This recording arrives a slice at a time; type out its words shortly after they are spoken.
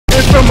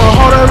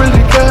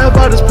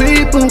about his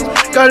people.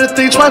 Gotta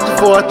think twice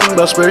before I think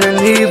about spreading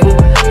evil.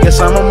 Guess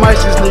I'm a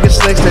mice, these niggas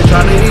snakes, they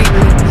tryna eat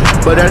me.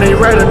 But that ain't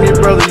right of me,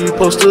 brother, you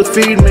supposed to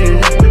feed me.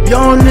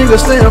 Young nigga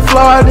staying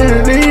fly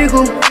than an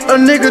eagle. A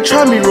nigga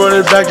try me, run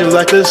it back just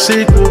like a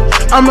sequel.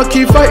 I'ma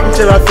keep fighting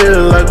till I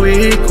feel like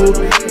we equal.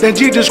 Thank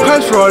Jesus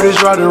Christ for all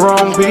these right and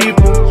wrong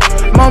people.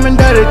 Mom and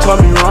daddy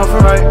taught me wrong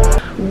from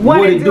right.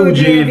 What it do,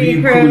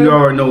 GV crew? You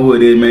already know who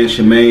it is, man. It's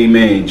your main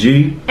man,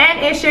 G. And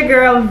it's your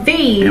girl,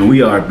 V. And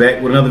we are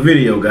back with another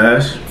video,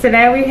 guys.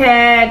 Today we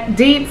had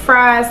deep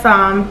fried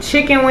some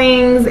chicken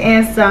wings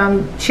and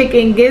some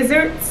chicken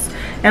gizzards.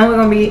 And we're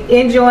going to be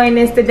enjoying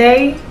this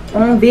today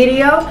on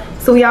video.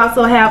 So we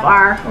also have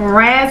our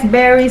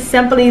raspberry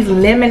Simply's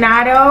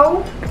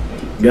lemonado.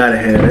 Gotta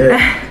have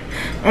that.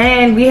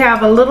 And we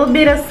have a little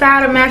bit of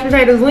side of mashed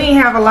potatoes. We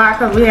didn't have a lot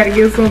because we had to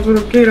give some to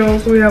the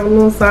kiddos. So we have a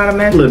little side of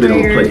mashed potatoes. A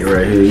little bit on plate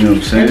right here, you know what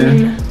I'm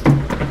saying?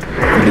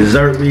 For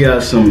dessert, we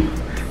got some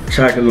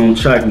chocolate on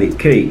chocolate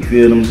cake.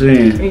 Feel what I'm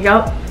saying? There you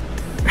go.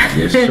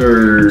 Yes,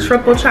 sir.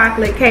 Triple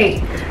chocolate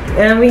cake.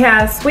 And we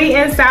have sweet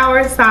and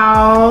sour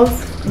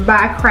sauce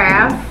by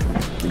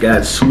Kraft.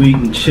 Got sweet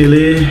and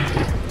chili.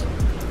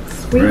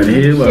 Right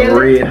here, like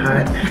red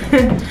hot.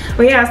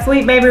 We have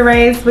Sweet Baby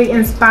Ray's sweet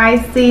and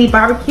spicy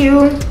barbecue.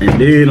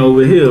 And then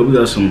over here, we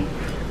got some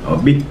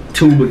big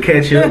tube of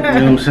ketchup, you know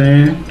what I'm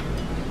saying?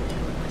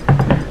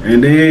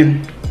 And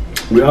then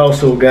we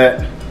also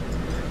got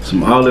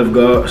some olive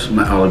mayo.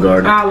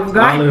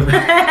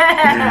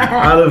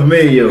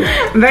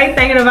 They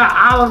thinking about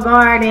Olive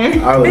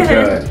Garden. Olive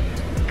Garden.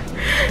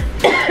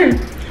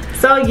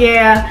 So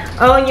yeah,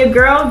 on your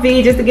girl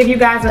V, just to give you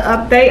guys an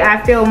update,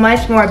 I feel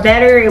much more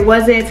better. It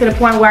wasn't to the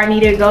point where I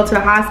needed to go to the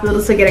hospital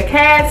to get a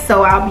cast,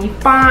 so I'll be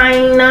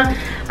fine.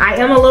 I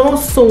am a little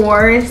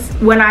sore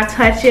when I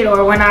touch it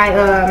or when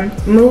I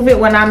move it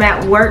when I'm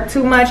at work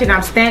too much and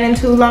I'm standing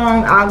too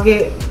long. I'll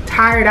get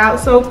tired out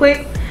so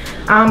quick.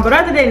 But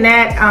other than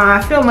that,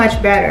 I feel much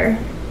better.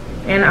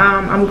 And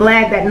I'm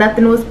glad that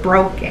nothing was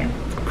broken.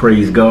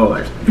 Praise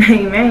God.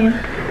 Amen.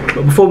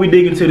 But before we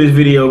dig into this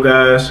video,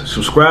 guys,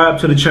 subscribe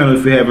to the channel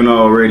if you haven't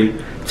already.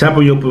 Tap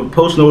on your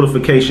post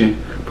notification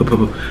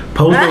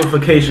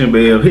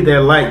bell. Hit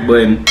that like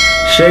button.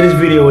 Share this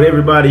video with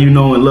everybody you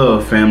know and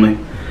love, family.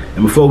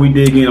 And before we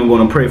dig in, I'm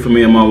going to pray for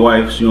me and my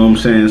wife, you know what I'm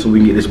saying, so we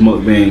can get this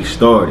mukbang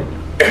started.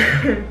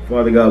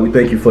 Father God, we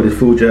thank you for this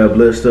food you have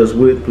blessed us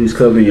with. Please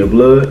cover in your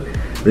blood.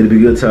 Let it be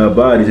good to our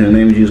bodies. In the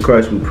name of Jesus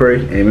Christ we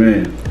pray.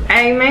 Amen.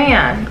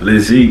 Amen.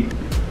 Let's eat.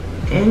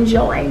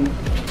 Enjoy.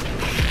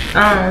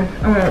 I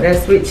want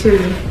that sweet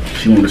chili.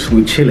 She want the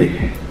sweet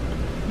chili.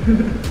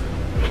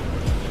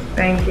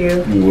 Thank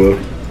you. Well,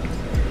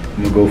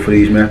 I'm gonna go for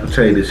these mashed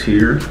potatoes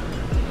here.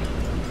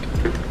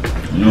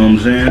 You know what I'm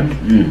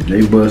saying?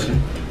 They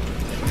busting.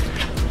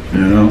 You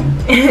know?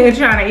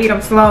 Trying to eat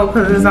them slow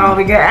because it's all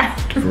we got.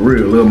 For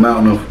real, a little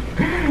mountain of.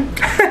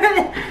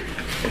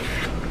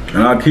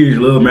 And our kids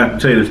love mashed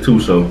potatoes too,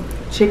 so.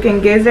 Chicken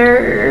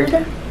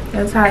gizzard.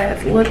 That's how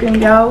that's looking,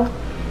 yo.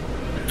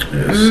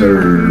 Yes,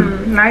 sir.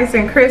 Nice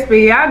and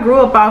crispy. I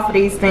grew up off of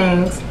these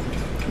things.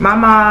 My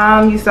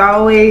mom we used to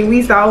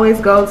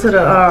always go to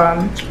the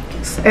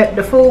at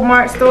the food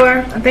mart store.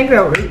 I think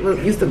that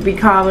used to be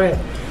called it.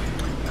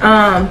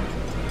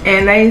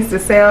 And they used to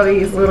sell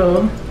these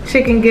little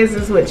chicken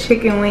gizzards with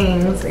chicken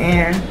wings,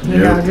 and you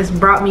know, just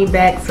brought me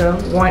back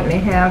to wanting to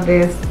have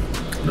this.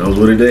 Those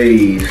were the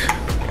days.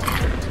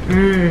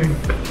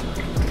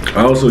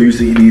 I also used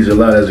to eat these a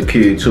lot as a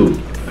kid too.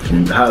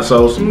 Some hot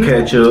sauce, some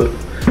ketchup,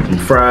 some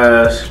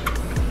fries.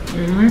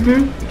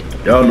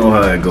 Y'all know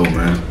how it go,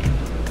 man.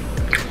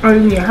 Oh,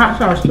 you need hot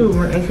sauce too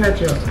and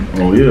ketchup.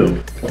 Oh yeah.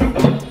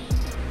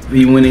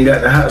 We went and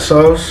got the hot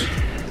sauce.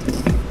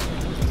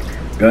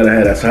 Gotta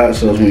have that hot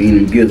sauce when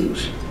eating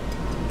gizzards.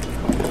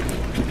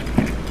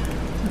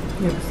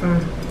 Get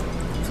some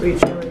sweet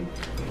chili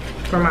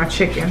for my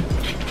chicken.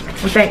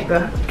 I think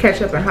the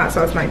ketchup and hot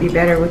sauce might be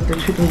better with the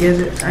chicken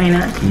gizzards, ain't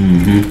it?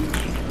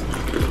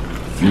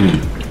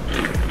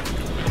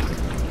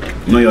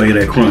 I know y'all hear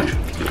that crunch.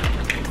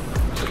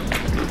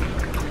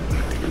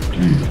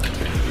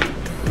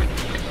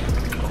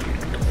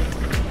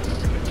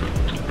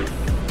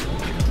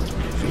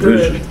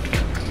 Good.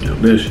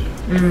 Delicious.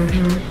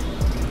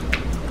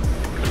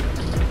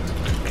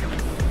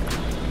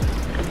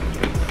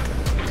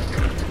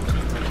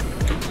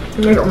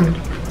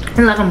 It's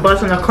like I'm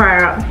busting a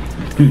crab.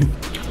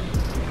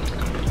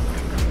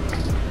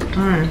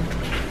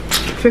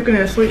 Chicken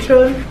and sweet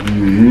chili.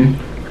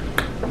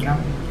 Yum.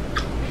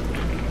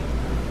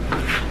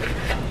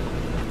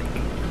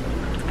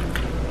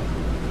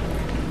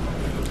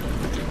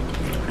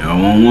 Y'all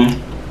want one?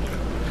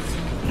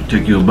 I'll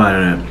take you a bite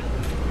of that.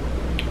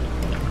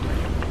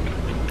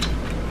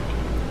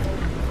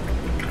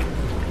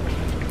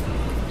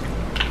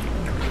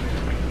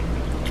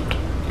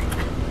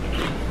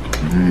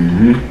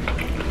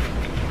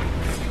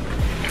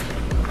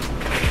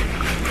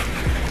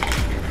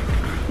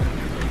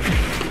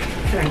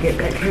 Can I get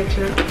that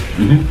ketchup?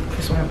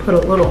 Just want to put a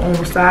little on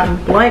the side of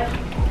the plate.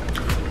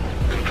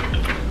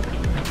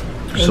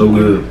 So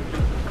good.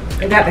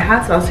 They got the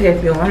hot sauce here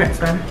if you want it,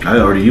 so. I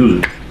already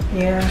used it.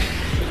 Yeah.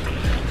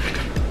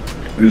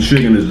 This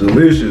chicken is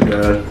delicious,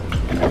 guys.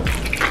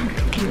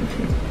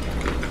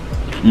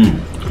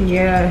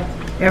 Yeah,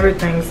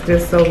 everything's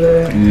just so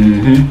good.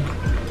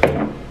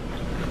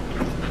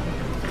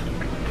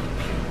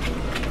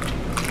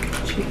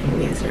 Chicken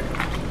gizzard.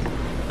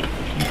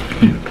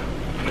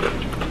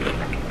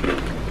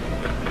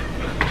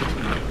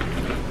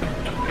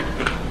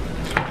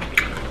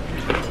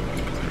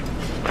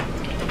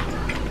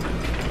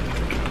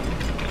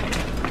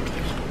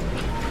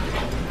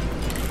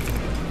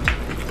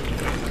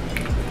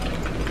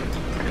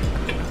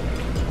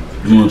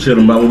 You want to tell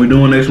them about what we're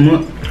doing next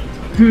month?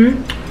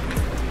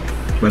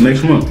 By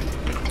next month?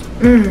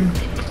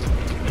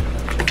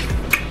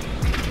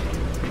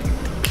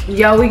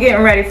 Yo, we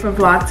getting ready for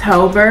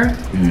Vlogtober.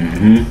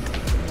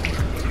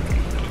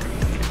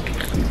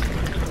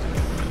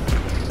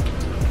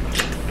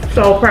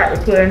 So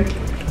practically,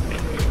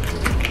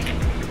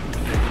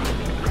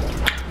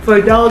 for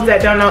those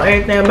that don't know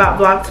anything about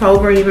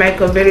Vlogtober, you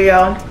make a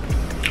video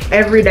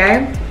every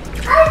day.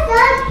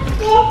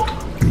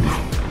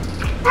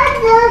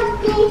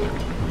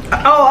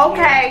 Oh,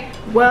 okay.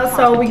 Well,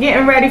 so we're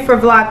getting ready for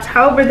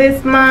Vlogtober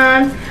this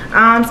month.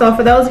 So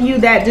for those of you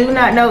that do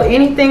not know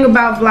anything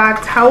about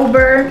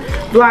Vlogtober,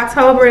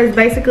 Vlogtober is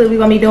basically we're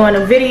gonna be doing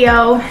a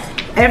video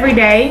every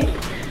day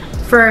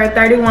for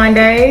 31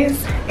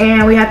 days,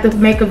 and we have to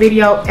make a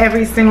video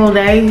every single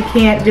day. You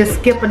can't just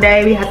skip a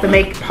day. We have to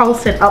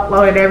post and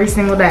upload it every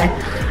single day.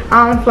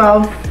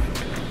 So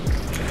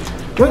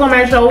we're gonna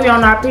make sure we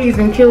on our P's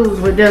and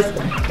Q's with this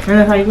one. And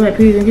that's how you put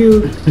P's and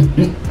Q's.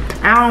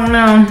 I don't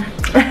know.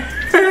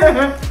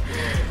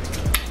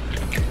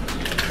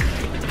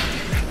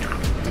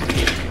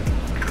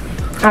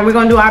 And we're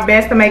gonna do our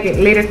best to make it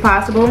lit as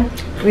possible.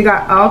 We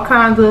got all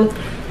kinds of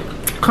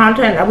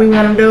content that we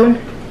want to do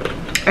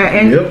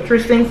and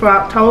interesting for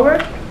October.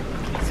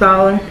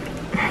 So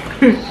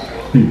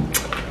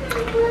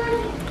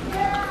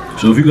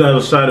so if you guys are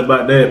excited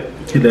about that,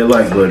 hit that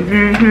like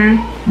button.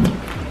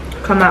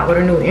 Come out with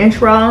a new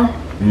intro.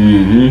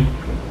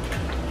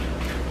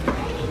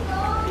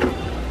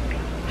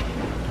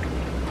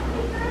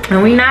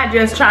 And we're not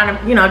just trying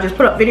to, you know, just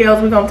put up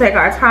videos. We're gonna take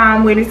our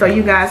time with it so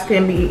you guys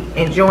can be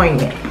enjoying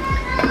it.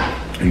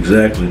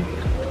 Exactly.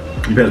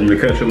 You pass me the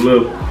ketchup,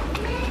 love.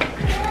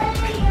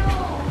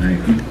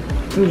 Thank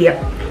you.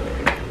 Yep.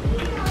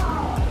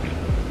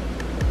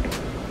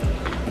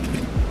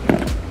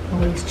 All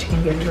these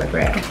chicken gizzards are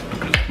great.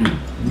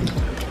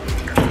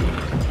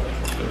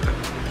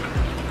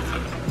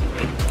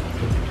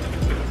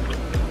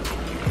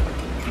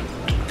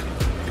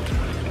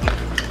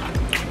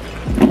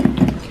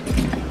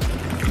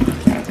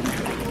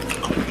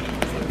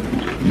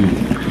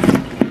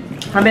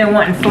 I've been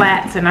wanting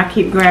flats and I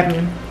keep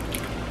grabbing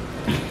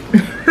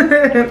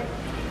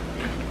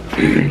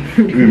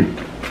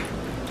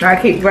I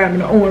keep grabbing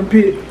the orange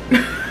pit.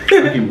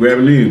 I keep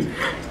grabbing these.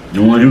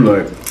 The ones you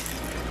like.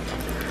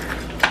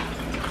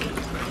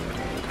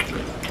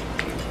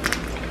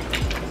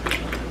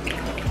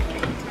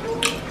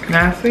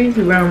 Now I see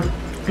you around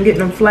getting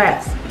them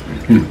flats.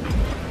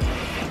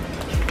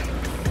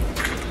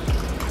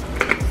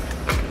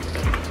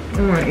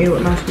 I want to eat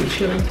with my sweet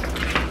chili.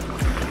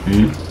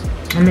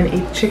 I'm gonna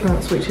eat chicken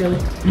with sweet chili.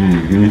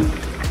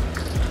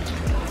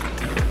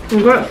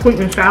 We got sweet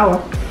and sour.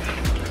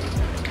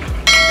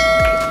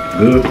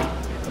 Good.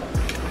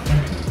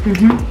 I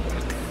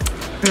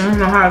don't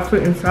know how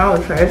sweet and sour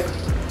tastes.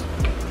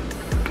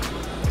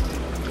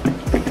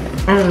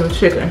 The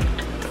chicken.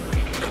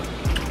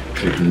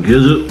 Chicken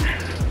gizzard.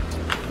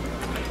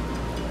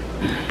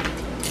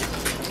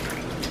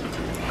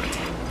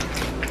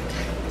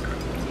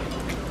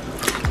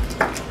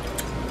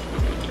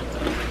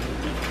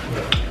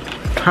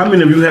 How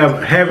many of you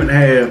haven't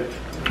had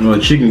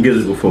chicken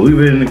gizzard before? Leave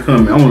it in the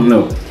comment. I want to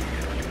know.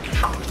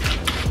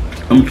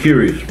 I'm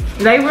curious.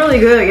 They really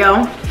good,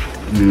 yo.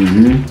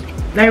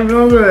 They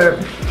real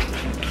good.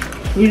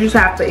 You just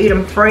have to eat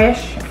them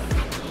fresh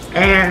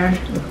and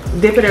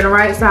dip it in the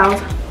right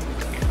sauce.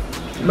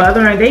 But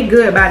other than that, they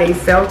good by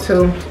themselves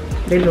too.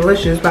 They're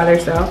delicious by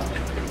themselves.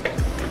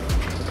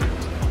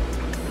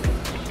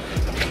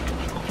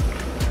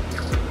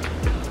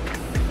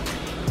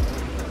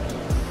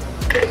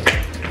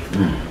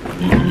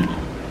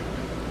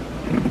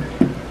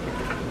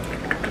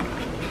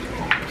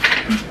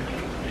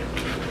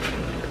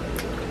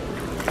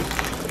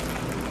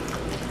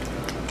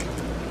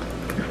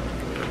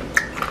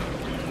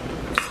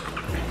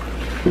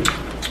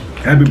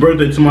 Happy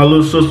birthday to my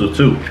little sister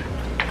too.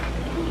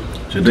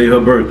 Today her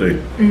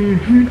birthday.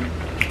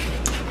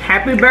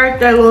 Happy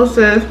birthday, little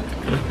sis.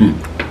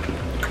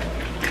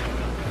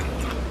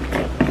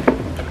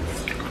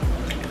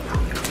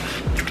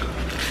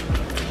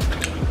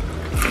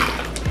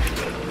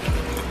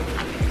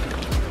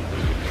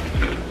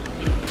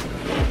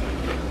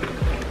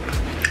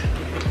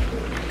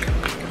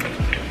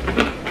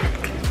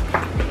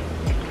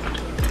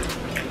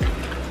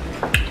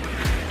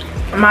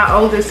 My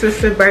oldest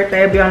sister's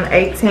birthday will be on the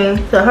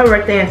 18th, so her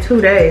birthday in 2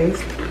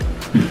 days.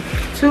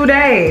 2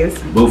 days.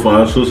 Both of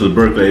our sisters'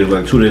 birthdays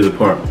like 2 days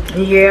apart.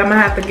 Yeah, I'm gonna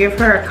have to give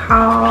her a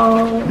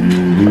call.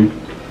 I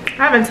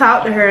haven't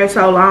talked to her in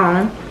so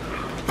long.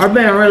 I've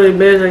been really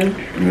busy.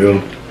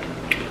 Yeah,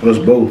 us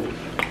both.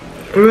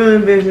 Really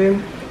busy.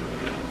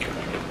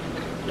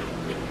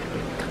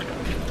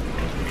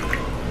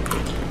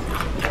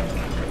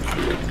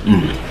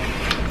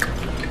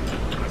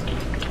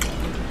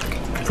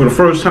 For the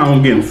first time,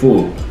 I'm getting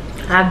full.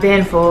 I've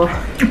been full.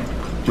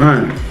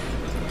 Man.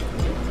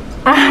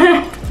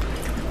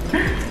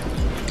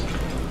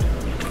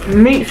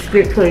 Meat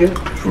stick, please.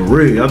 For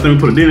real. I think we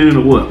put a dinner in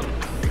or what?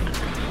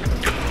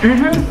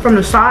 From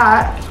the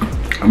side.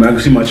 I mean, I can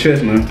see my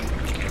chest, man.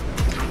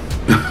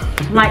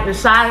 Like the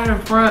side and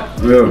the front.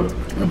 Yeah.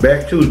 My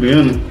back too, to be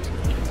honest.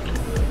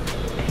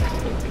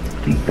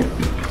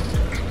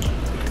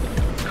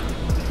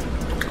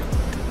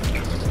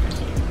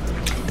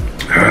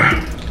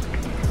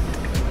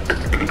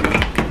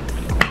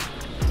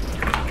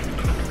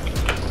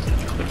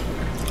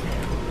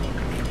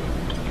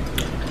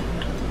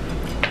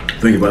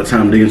 Think about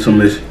time to get some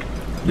of this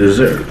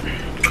dessert.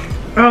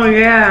 Oh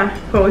yeah,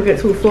 before we get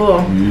too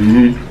full.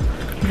 You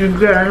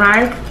get a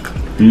knife?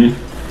 You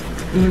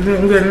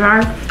didn't get a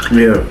knife?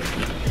 Yeah.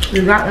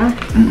 You got one?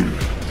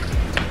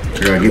 I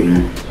gotta get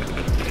one.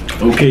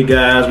 Okay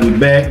guys, we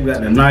back. We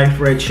got the knife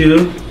right here.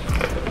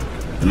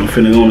 And I'm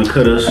finna gonna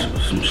cut us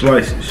some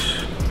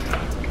slices.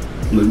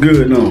 Look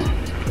good, no?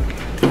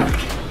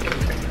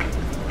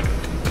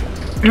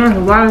 That's a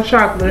lot of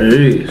chocolate. It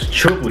is.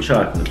 Triple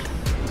chocolate.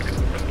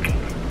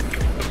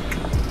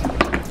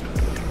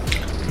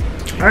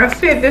 Let's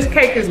see if this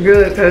cake is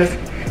good, because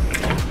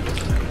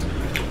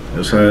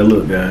that's how it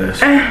look, guys.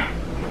 Got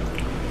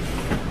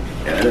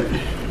it.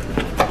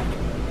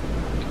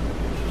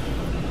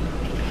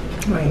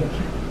 Wait.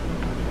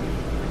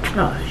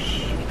 Oh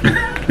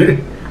shit.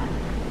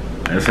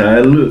 That's how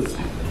it looks.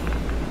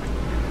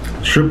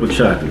 Triple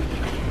chocolate.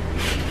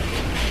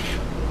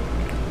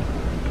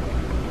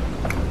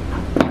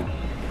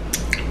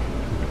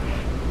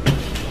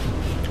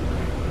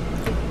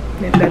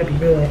 It better be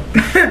good.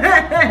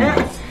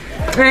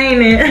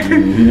 Ain't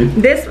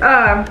it? This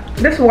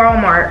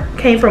Walmart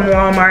came from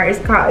Walmart.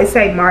 It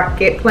say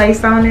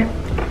Marketplace on it.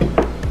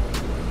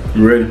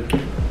 You ready?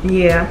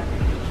 Yeah.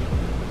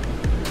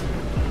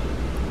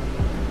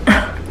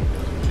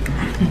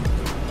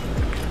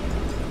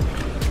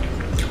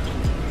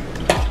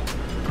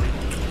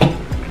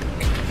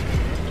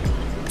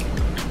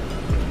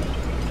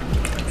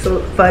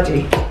 So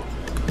fudgy.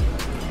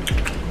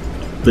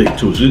 Thick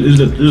too. This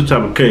is the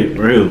type of cake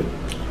right here.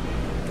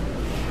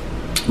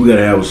 We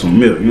gotta have with some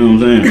milk, you know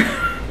what I'm saying?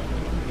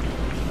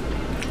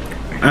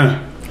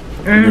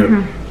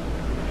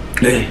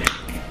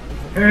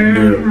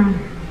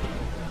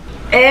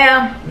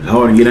 Yeah. It's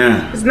hard to get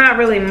down. It's not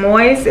really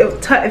moist.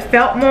 It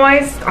felt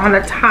moist on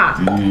the top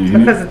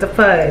because of the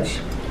fudge,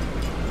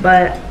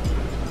 but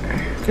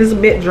it's a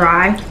bit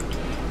dry.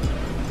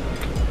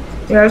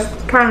 Yeah, it's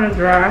kind of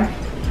dry.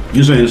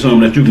 You're saying something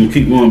that you can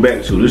keep going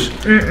back to. This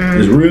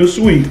is real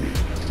sweet.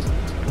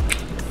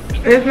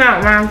 It's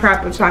not my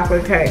type of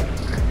chocolate cake.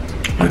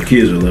 My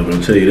kids will love it,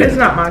 I'll tell you that. It's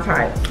not my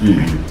type.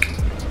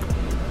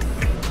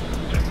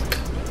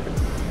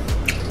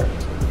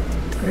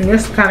 And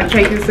this kind of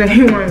cake you said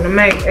you wanted to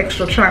make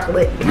extra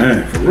chocolate.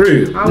 Man, for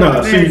real. I would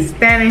have been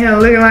standing here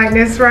looking like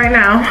this right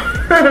now.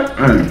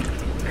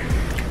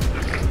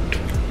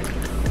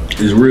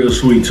 It's real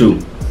sweet too.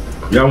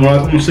 Y'all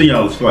want? I'm gonna see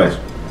y'all slice.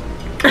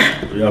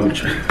 Y'all be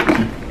trying.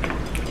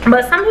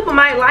 But some people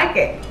might like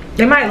it.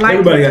 They might like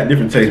Everybody got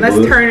different tastes.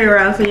 Let's turn it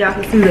around so y'all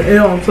can see the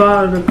L on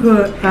side of the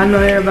cut. I know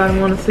everybody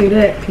want to see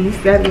that piece.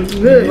 That looks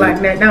good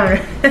like that, don't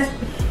it?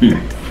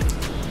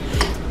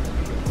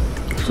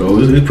 So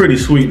it's pretty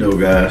sweet though,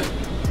 guys.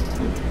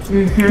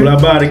 Will I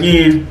buy it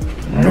again?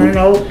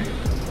 Nope.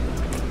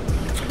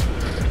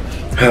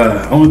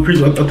 Only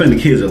people, I think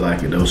the kids will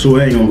like it though, so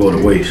it ain't gonna go to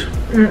waste.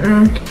 I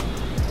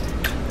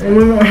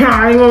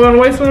ain't gonna go to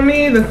waste with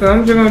me either, so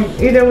I'm just gonna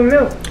eat it with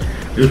milk.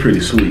 It's pretty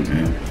sweet,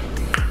 man.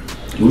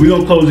 Well, we're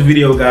gonna close the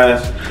video,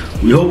 guys.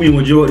 We hope you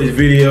enjoyed this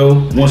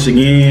video. Once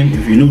again,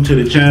 if you're new to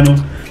the channel,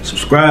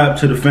 subscribe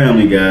to the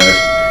family, guys.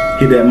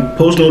 Hit that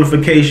post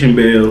notification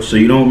bell so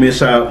you don't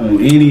miss out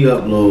on any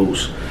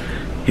uploads.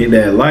 Hit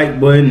that like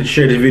button,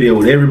 share this video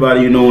with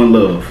everybody you know and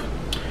love.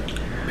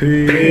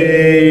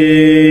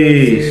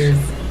 Peace.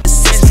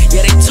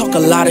 Yeah, they talk a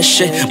lot of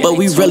shit, but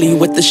we really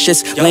with the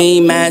shits.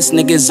 Lame ass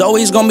niggas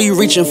always gonna be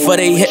reaching for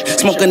they hit.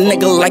 Smoke a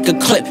nigga like a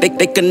clip.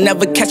 They can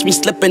never catch me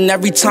slipping.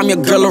 Every time your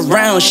girl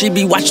around, she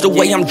be watch the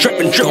way I'm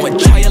dripping.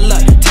 Try your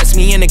luck, test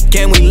me in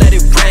again, we let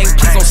it rain.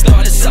 Please don't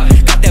start us up.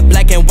 Got that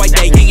black and white,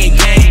 that yin and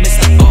yang.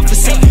 Mr.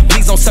 Officer,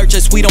 please don't search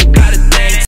us, we don't got a thing.